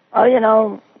 Oh, you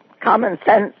know, common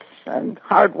sense and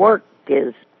hard work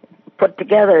is put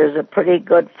together as a pretty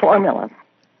good formula.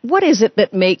 What is it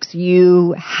that makes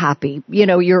you happy? You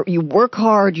know, you work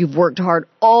hard, you've worked hard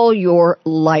all your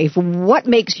life. What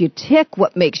makes you tick?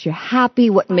 What makes you happy?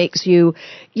 What makes you,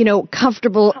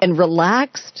 comfortable and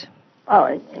relaxed?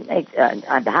 Oh,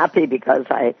 I'm happy because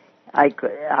I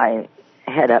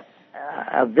had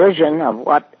a vision of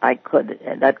what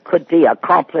that could be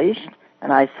accomplished,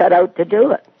 and I set out to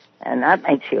do it. And that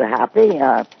makes you happy.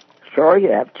 Sure, you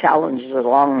have challenges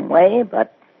along the way,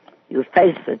 but you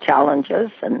face the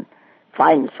challenges and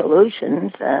find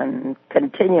solutions and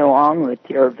continue on with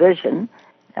your vision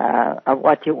of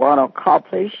what you want to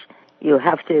accomplish. You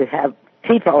have to have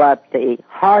people at the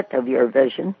heart of your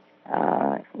vision,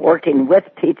 working with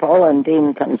people and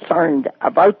being concerned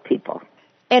about people.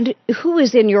 And who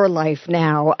is in your life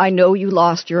now? I know you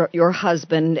lost your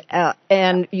husband,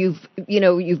 and you've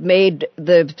made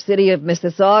the city of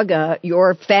Mississauga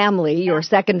your family, your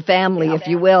second family, if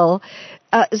you will.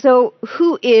 So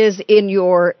who is in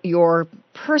your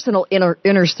personal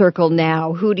inner circle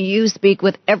now? Who do you speak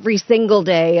with every single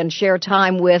day and share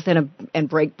time with and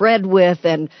break bread with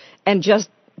and just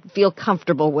feel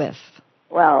comfortable with?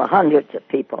 Well, hundreds of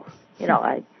people.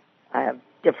 I have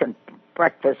different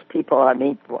breakfast people I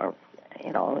meet for,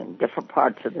 in different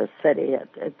parts of the city.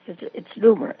 It's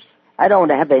numerous. I don't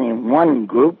have any one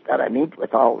group that I meet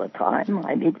with all the time.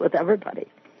 I meet with everybody.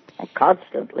 I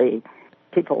constantly,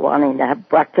 people wanting to have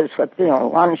breakfast with me or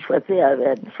lunch with me. I've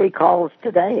had 3 calls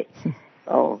today.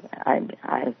 So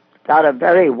I've got a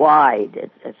very wide,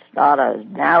 it's not a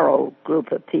narrow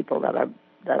group of people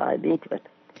that I meet with.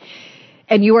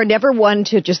 And you are never one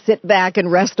to just sit back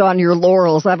and rest on your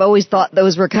laurels. I've always thought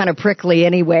those were kind of prickly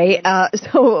anyway.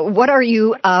 So what are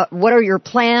your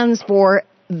plans for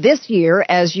this year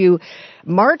as you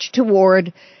march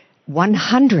toward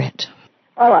 100?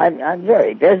 Well, I'm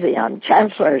very busy. I'm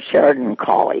Chancellor of Sheridan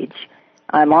College.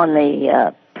 I'm on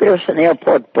the Pearson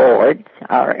Airport board,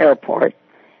 our airport.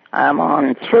 I'm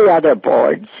on 3 other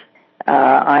boards.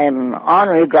 I'm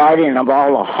honorary guardian of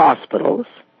all the hospitals.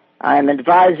 I'm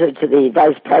advisor to the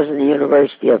Vice President of the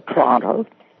University of Toronto.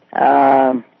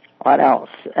 What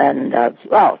else? And,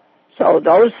 so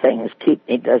those things keep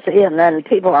me busy. And then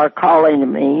people are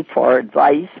calling me for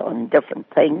advice on different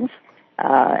things,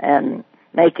 and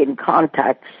making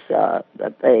contacts,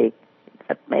 that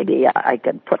maybe I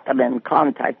could put them in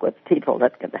contact with people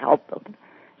that could help them.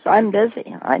 So I'm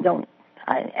busy.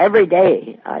 Every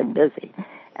day I'm busy.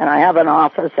 And I have an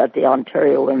office at the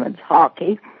Ontario Women's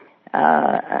Hockey,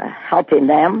 helping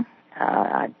them.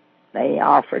 They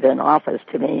offered an office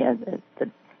to me the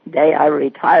day I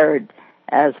retired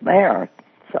as mayor.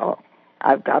 So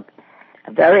I've got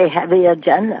a very heavy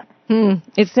agenda.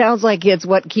 It sounds like it's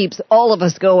what keeps all of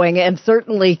us going and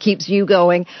certainly keeps you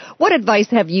going. What advice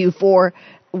have you for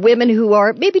women who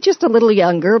are maybe just a little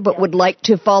younger but would like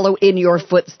to follow in your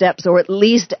footsteps or at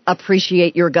least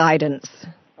appreciate your guidance?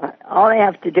 All they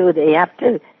have to do, they have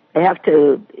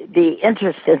to be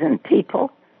interested in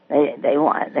people. They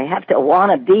have to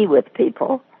want to be with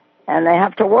people, and they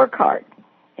have to work hard,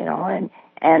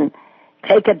 and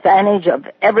take advantage of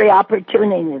every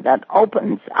opportunity that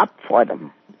opens up for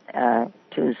them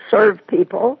to serve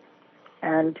people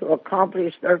and to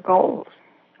accomplish their goals.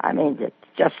 I mean, it's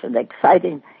just an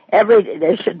exciting.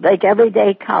 They should make every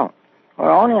day count.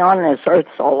 We're only on this earth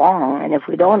so long, and if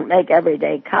we don't make every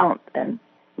day count, then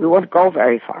we won't go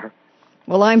very far.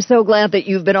 Well, I'm so glad that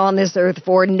you've been on this earth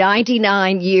for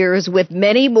 99 years with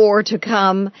many more to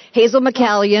come. Hazel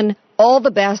McCallion, all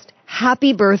the best.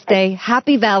 Happy birthday.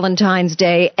 Happy Valentine's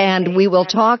Day. And we will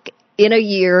talk in a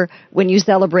year when you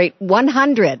celebrate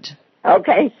 100.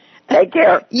 Okay. Take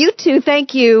care. You too.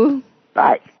 Thank you.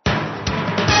 Bye.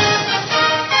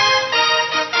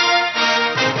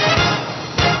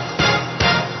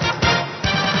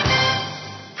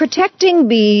 Protecting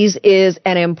bees is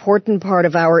an important part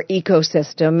of our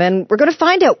ecosystem, and we're going to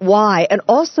find out why, and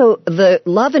also the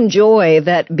love and joy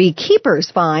that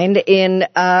beekeepers find in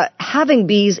having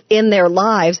bees in their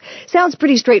lives. Sounds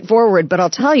pretty straightforward, but I'll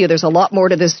tell you there's a lot more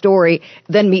to this story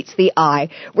than meets the eye.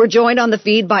 We're joined on the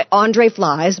feed by Andre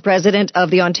Flies, president of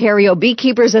the Ontario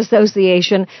Beekeepers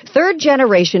Association,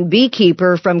 third-generation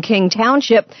beekeeper from King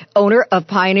Township, owner of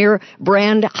Pioneer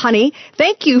brand honey.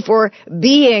 Thank you for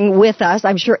being with us.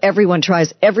 I'm sure sure everyone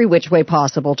tries every which way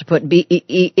possible to put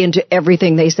BEE into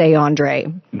everything they say, Andre.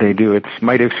 They do. It's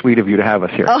mighty sweet of you to have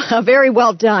us here. Oh, very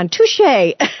well done.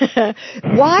 Touché.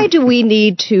 Why do we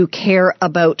need to care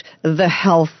about the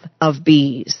health of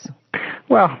bees?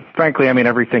 Well, frankly, I mean,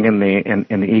 everything in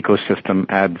the ecosystem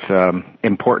adds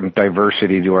important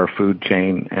diversity to our food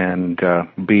chain, and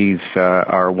bees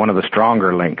are one of the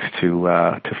stronger links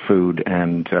to food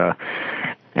and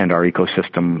our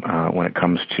ecosystem when it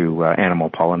comes to animal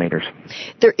pollinators.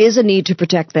 There is a need to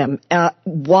protect them.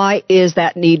 Why is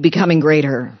that need becoming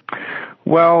greater?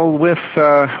 Well,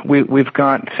 we've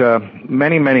got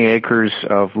many acres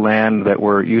of land that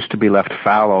used to be left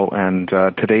fallow, and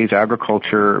today's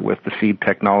agriculture with the seed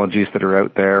technologies that are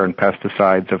out there and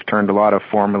pesticides have turned a lot of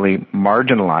formerly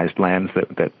marginalized lands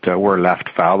that were left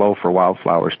fallow for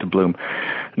wildflowers to bloom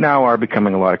now are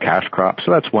becoming a lot of cash crops.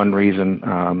 So that's one reason.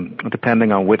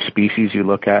 Depending on which species you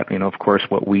look at, of course,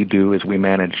 what we do is we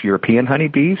manage European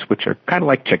honeybees, which are kind of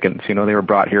like chickens. They were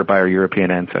brought here by our European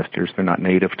ancestors. They're not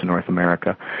native to North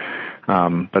America.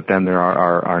 But then there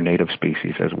are our native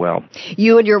species as well.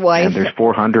 You and your wife. And there's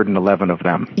 411 of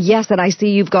them. Yes, and I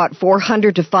see you've got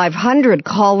 400 to 500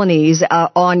 colonies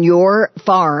on your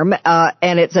farm,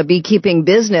 and it's a beekeeping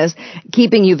business,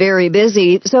 keeping you very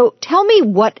busy. So tell me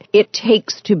what it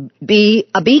takes to be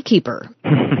a beekeeper.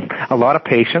 A lot of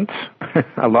patience,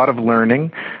 a lot of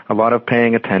learning, a lot of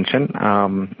paying attention.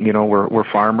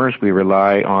 We're farmers. We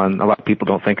rely on, a lot of people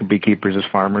don't think of beekeepers as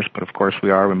farmers, but of course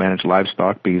we are. We manage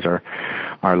livestock. Bees are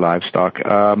our livestock.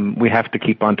 We have to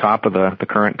keep on top of the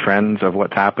current trends of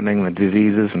what's happening, the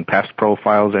diseases and pest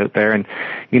profiles out there, and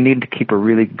you need to keep a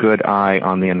really good eye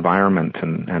on the environment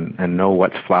and know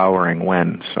what's flowering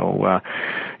when. So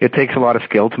it takes a lot of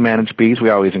skill to manage bees. We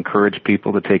always encourage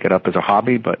people to take it up as a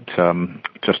hobby, but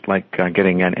just like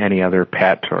getting any other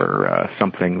pet or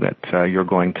something that you're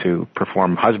going to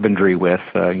perform husbandry with,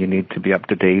 you need to be up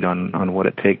to date on what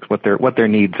it takes, what their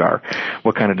needs are,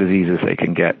 what kind of diseases they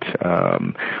can get,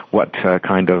 what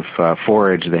kind of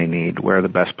forage they need, where the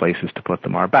best places to put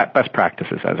them are, best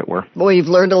practices, as it were. Boy, you've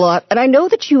learned a lot, and I know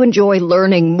that you enjoy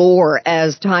learning more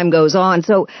as time goes on.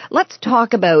 So let's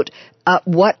talk about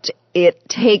what it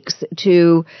takes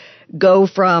to go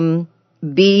from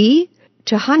bee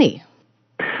to honey.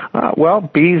 Well,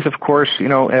 bees, of course,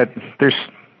 there's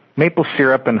maple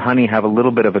syrup and honey have a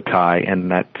little bit of a tie in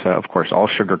that, of course, all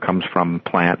sugar comes from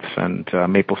plants, and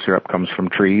maple syrup comes from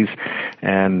trees,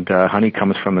 and honey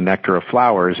comes from the nectar of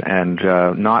flowers, and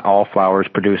not all flowers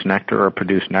produce nectar or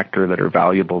produce nectar that are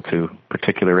valuable to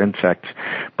particular insects,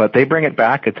 but they bring it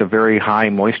back. It's a very high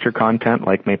moisture content,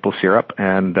 like maple syrup,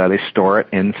 and they store it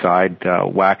inside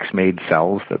wax-made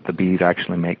cells that the bees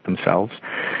actually make themselves,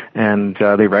 and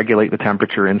they regulate the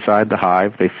temperature inside the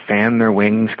hive. They fan their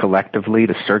wings collectively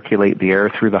to circulate the air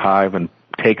through the hive and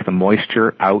take the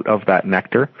moisture out of that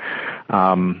nectar.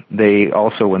 They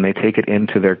also, when they take it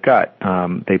into their gut,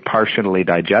 they partially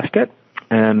digest it.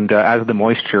 And as the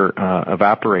moisture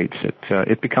evaporates,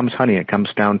 it becomes honey. It comes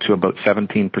down to about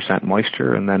 17%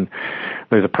 moisture, and then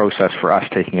there's a process for us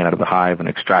taking it out of the hive and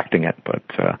extracting it.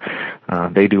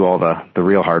 But they do all the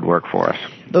real hard work for us.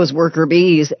 Those worker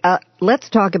bees. Let's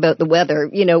talk about the weather.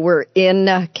 We're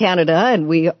in Canada, and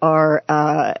we are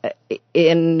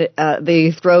in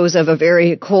the throes of a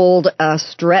very cold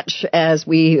stretch as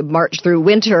we march through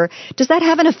winter. Does that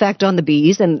have an effect on the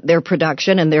bees and their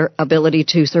production and their ability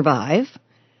to survive?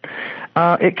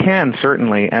 It can,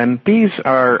 certainly, and bees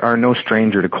are no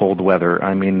stranger to cold weather.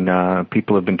 I mean,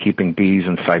 people have been keeping bees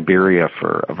in Siberia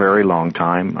for a very long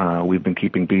time. We've been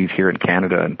keeping bees here in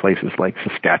Canada in places like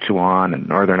Saskatchewan and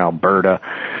northern Alberta,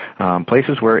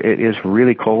 places where it is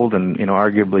really cold and,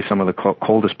 arguably some of the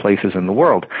coldest places in the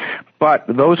world. But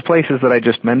those places that I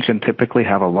just mentioned typically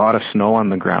have a lot of snow on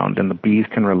the ground, and the bees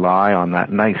can rely on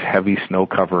that nice heavy snow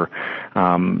cover,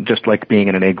 just like being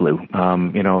in an igloo.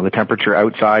 The temperature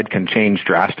outside can change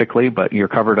drastically, but you're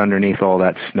covered underneath all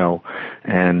that snow,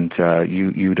 and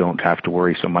you don't have to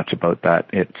worry so much about that.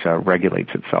 It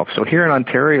regulates itself. So here in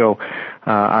Ontario,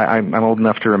 I'm old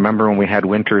enough to remember when we had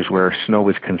winters where snow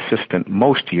was consistent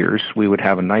most years. We would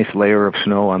have a nice layer of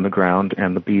snow on the ground,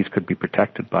 and the bees could be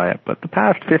protected by it. But the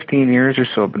past 15 years or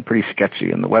so have been pretty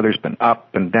sketchy, and the weather's been up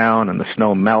and down, and the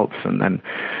snow melts, and then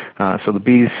so the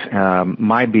bees,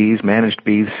 my bees, managed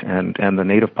bees, and the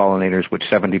native pollinators, which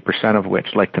 70% of which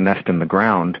like to nest in the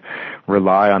ground,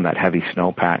 rely on that heavy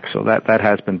snowpack. So that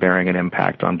has been bearing an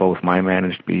impact on both my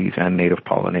managed bees and native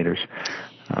pollinators.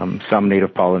 Some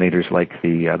native pollinators, like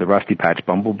the rusty patch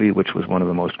bumblebee, which was one of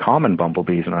the most common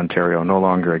bumblebees in Ontario, no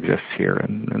longer exists here,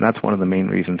 and that's one of the main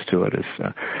reasons to it is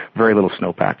very little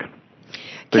snowpack.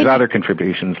 There's other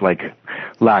contributions like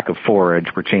lack of forage.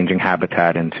 We're changing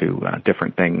habitat into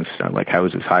different things like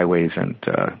houses, highways, and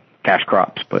cash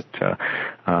crops. But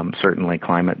certainly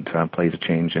climate plays a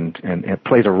change, and it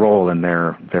plays a role in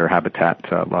their habitat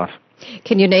loss.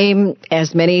 Can you name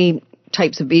as many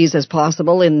types of bees as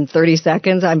possible in 30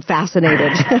 seconds? I'm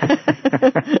fascinated.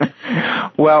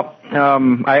 Well,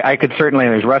 I could certainly.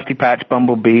 There's rusty patch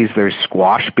bumblebees. There's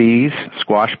squash bees.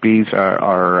 Squash bees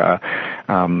are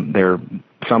they're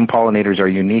some pollinators are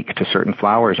unique to certain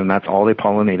flowers, and that's all they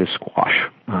pollinate is squash.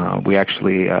 We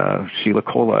actually, Sheila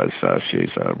Cola she's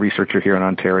a researcher here in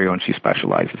Ontario, and she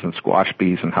specializes in squash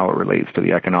bees and how it relates to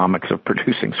the economics of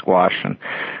producing squash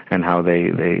and how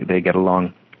they get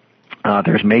along.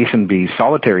 There's mason bees,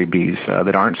 solitary bees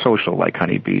that aren't social like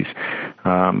honeybees. Like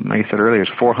I said earlier,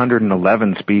 there's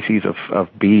 411 species of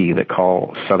bee that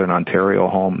call southern Ontario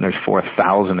home. There's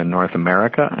 4,000 in North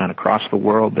America, and across the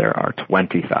world there are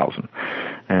 20,000.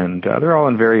 And they're all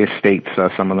in various states.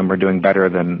 Some of them are doing better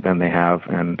than they have,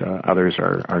 and others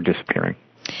are disappearing.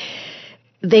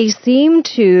 They seem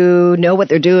to know what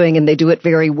they're doing, and they do it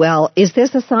very well. Is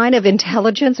this a sign of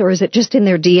intelligence, or is it just in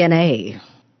their DNA?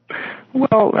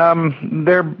 Well,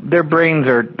 their brains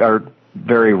are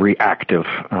very reactive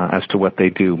as to what they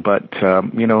do, but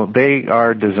they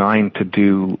are designed to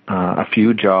do a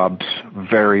few jobs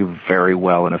very, very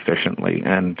well and efficiently.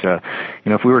 And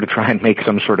if we were to try and make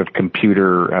some sort of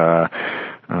computer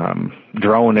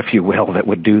drone, if you will, that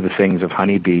would do the things of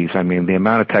honeybees, I mean, the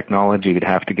amount of technology you'd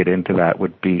have to get into that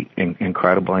would be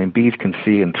incredible. I mean, bees can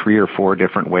see in 3 or 4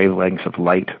 different wavelengths of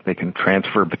light. They can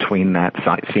transfer between that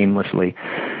seamlessly.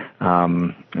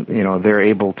 They're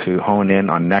able to hone in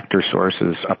on nectar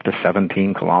sources up to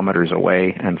 17 kilometers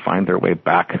away and find their way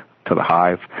back to the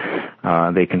hive.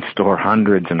 They can store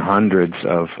hundreds and hundreds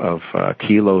of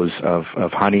kilos of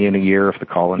honey in a year if the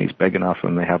colony's big enough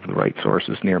and they have the right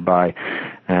sources nearby.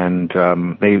 And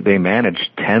they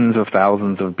manage tens of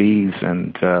thousands of bees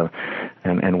and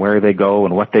where they go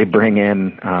and what they bring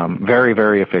in very,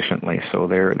 very efficiently. So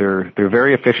they're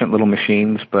very efficient little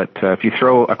machines, but if you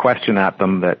throw a question at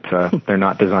them that they're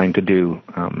not designed to do,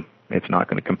 it's not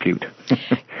going to compute.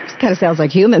 Kind of sounds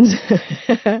like humans.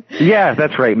 Yeah,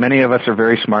 that's right. Many of us are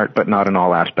very smart, but not in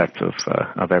all aspects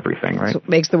of everything, right? So it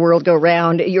makes the world go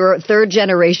round. You're a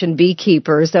third-generation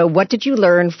beekeeper, so what did you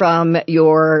learn from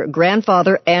your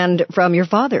grandfather and from your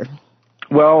father?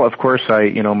 Well, of course,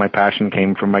 my passion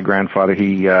came from my grandfather.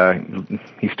 He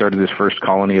started his first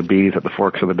colony of bees at the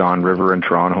Forks of the Don River in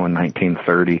Toronto in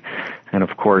 1930. And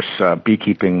of course,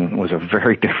 beekeeping was a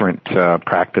very different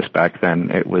practice back then.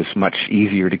 It was much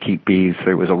easier to keep bees.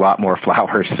 There was a lot more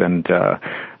flowers, and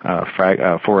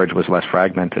forage was less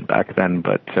fragmented back then.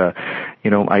 But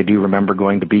I do remember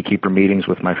going to beekeeper meetings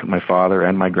with my father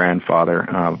and my grandfather,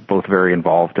 both very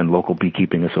involved in local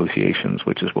beekeeping associations,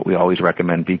 which is what we always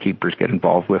recommend beekeepers get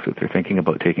involved with if they're thinking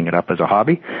about taking it up as a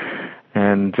hobby.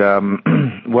 And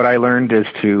what I learned is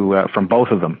from both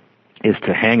of them, is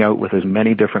to hang out with as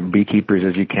many different beekeepers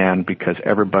as you can, because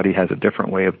everybody has a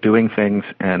different way of doing things,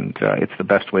 and it's the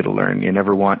best way to learn. You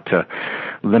never want to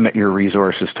limit your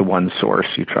resources to one source.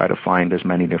 You try to find as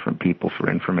many different people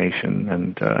for information,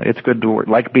 and it's good to work,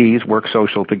 like bees, work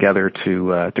social together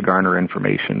to garner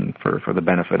information for the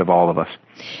benefit of all of us.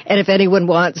 And if anyone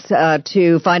wants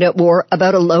to find out more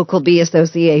about a local bee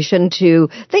association, to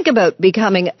think about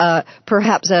becoming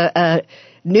perhaps a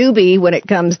newbie when it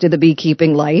comes to the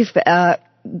beekeeping life,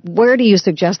 where do you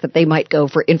suggest that they might go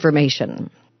for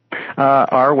information?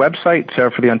 Our website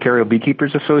for the Ontario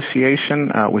Beekeepers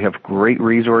Association, we have great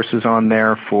resources on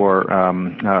there for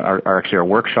our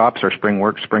workshops. Our spring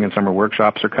and summer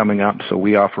workshops are coming up, so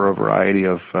we offer a variety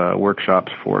of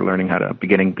workshops for learning how to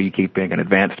beginning beekeeping and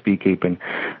advanced beekeeping.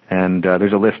 And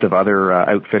there's a list of other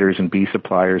outfitters and bee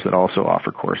suppliers that also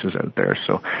offer courses out there.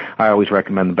 So I always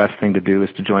recommend the best thing to do is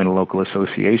to join a local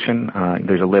association.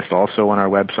 There's a list also on our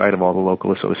website of all the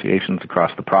local associations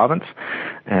across the province,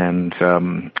 and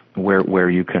where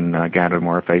you can gather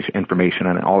more information.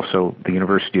 And also the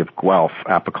University of Guelph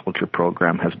apiculture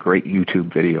program has great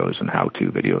YouTube videos and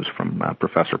how-to videos from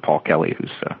Professor Paul Kelly,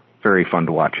 who's very fun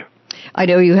to watch. I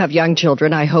know you have young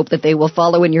children. I hope that they will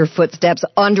follow in your footsteps.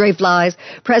 Andre Flies,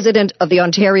 president of the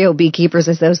Ontario Beekeepers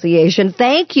Association,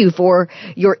 thank you for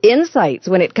your insights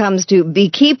when it comes to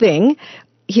beekeeping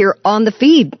here on the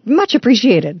feed. Much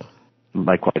appreciated.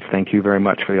 Likewise. Thank you very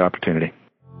much for the opportunity.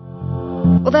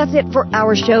 Well, that's it for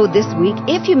our show this week.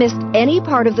 If you missed any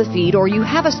part of the feed, or you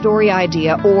have a story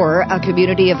idea or a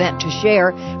community event to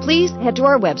share, please head to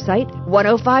our website,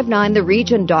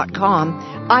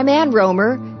 1059theregion.com. I'm Ann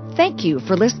Romer. Thank you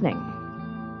for listening.